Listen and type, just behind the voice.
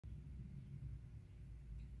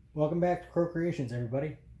Welcome back to Crow Creations,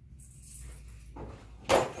 everybody.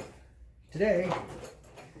 Today,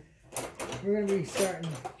 we're going to be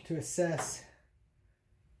starting to assess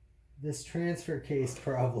this transfer case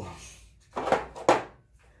problem. I'm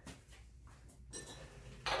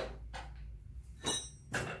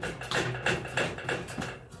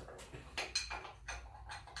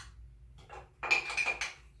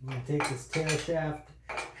going to take this tail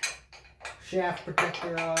shaft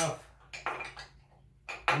protector off.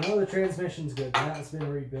 I know the transmission's good. That's been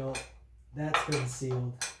rebuilt. That's been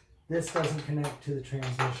sealed. This doesn't connect to the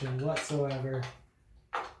transmission whatsoever.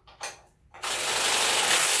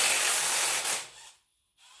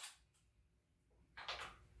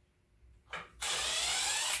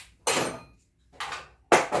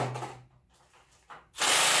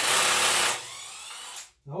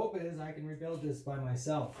 The hope is I can rebuild this by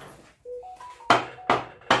myself.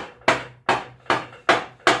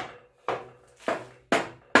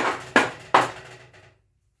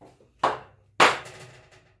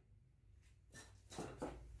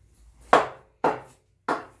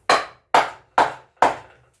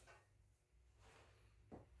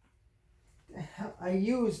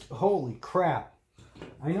 Holy crap,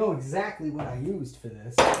 I know exactly what I used for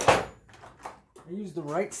this. I used the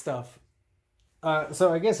right stuff.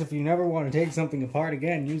 So I guess if you never want to take something apart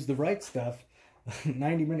again, use the right stuff.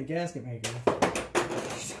 90-minute gasket maker.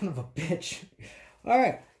 Son of a bitch.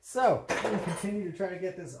 Alright, so I'm going to continue to try to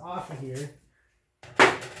get this off of here.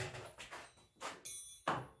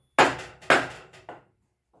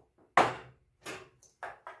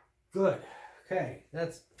 Good. Okay,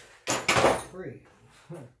 that's free.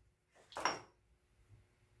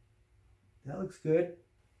 That looks good.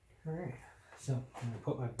 Alright, so I'm going to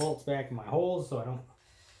put my bolts back in my holes so I don't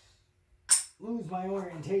lose my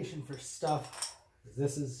orientation for stuff, because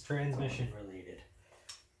this is transmission related.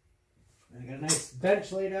 I got a nice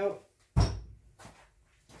bench laid out. Ah,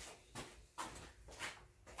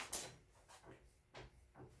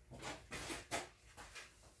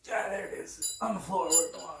 there it is, on the floor where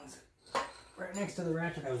it belongs. Right next to the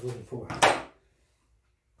ratchet I was looking for.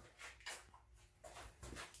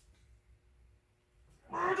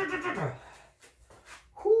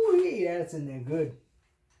 Whoo-wee, that's in there good.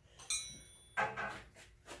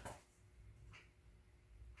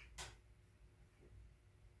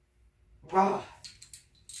 Ah.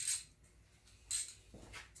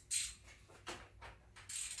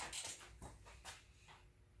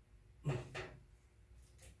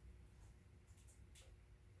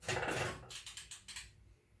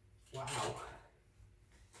 Wow.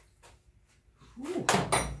 Whew.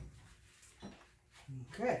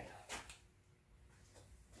 Okay.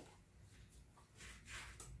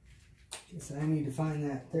 Guess I need to find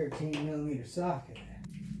that 13mm socket.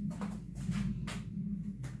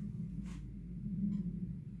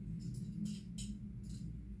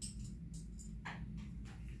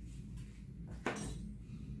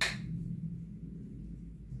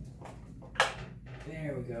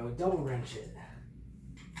 There we go, double wrench it.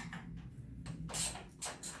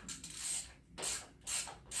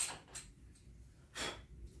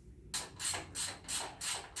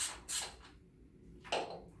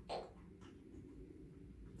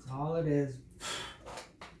 That's all it is.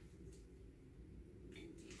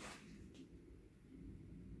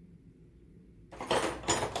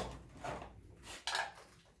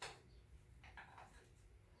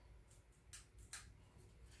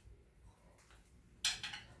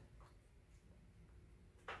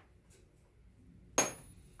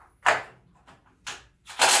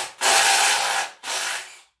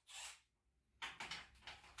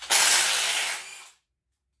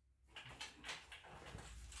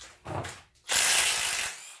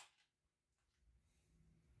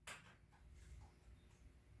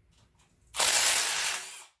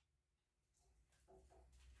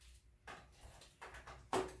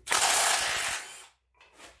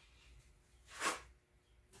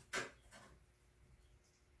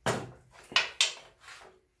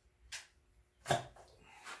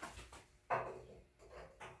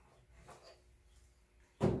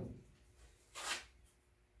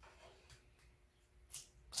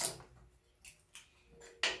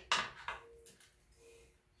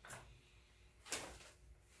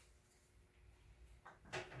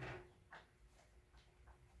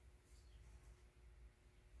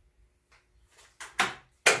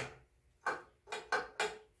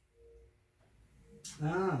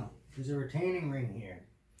 Oh, there's a retaining ring here.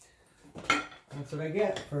 That's what I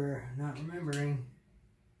get for not remembering.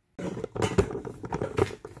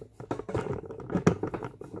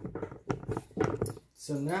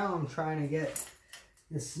 So now I'm trying to get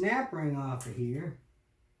the snap ring off of here.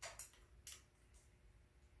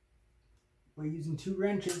 by using 2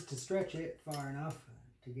 wrenches to stretch it far enough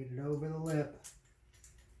to get it over the lip.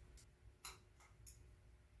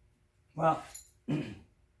 Well,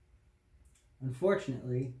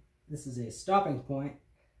 unfortunately, this is a stopping point.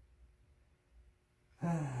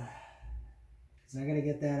 Because I gotta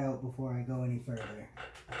get that out before I go any further.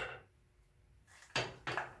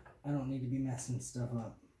 I don't need to be messing stuff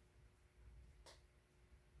up.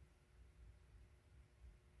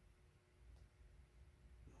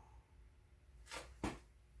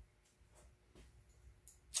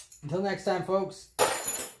 Until next time, folks. This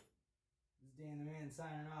is Dan the Man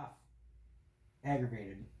signing off.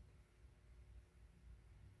 Aggravated.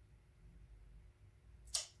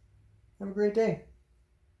 Have a great day.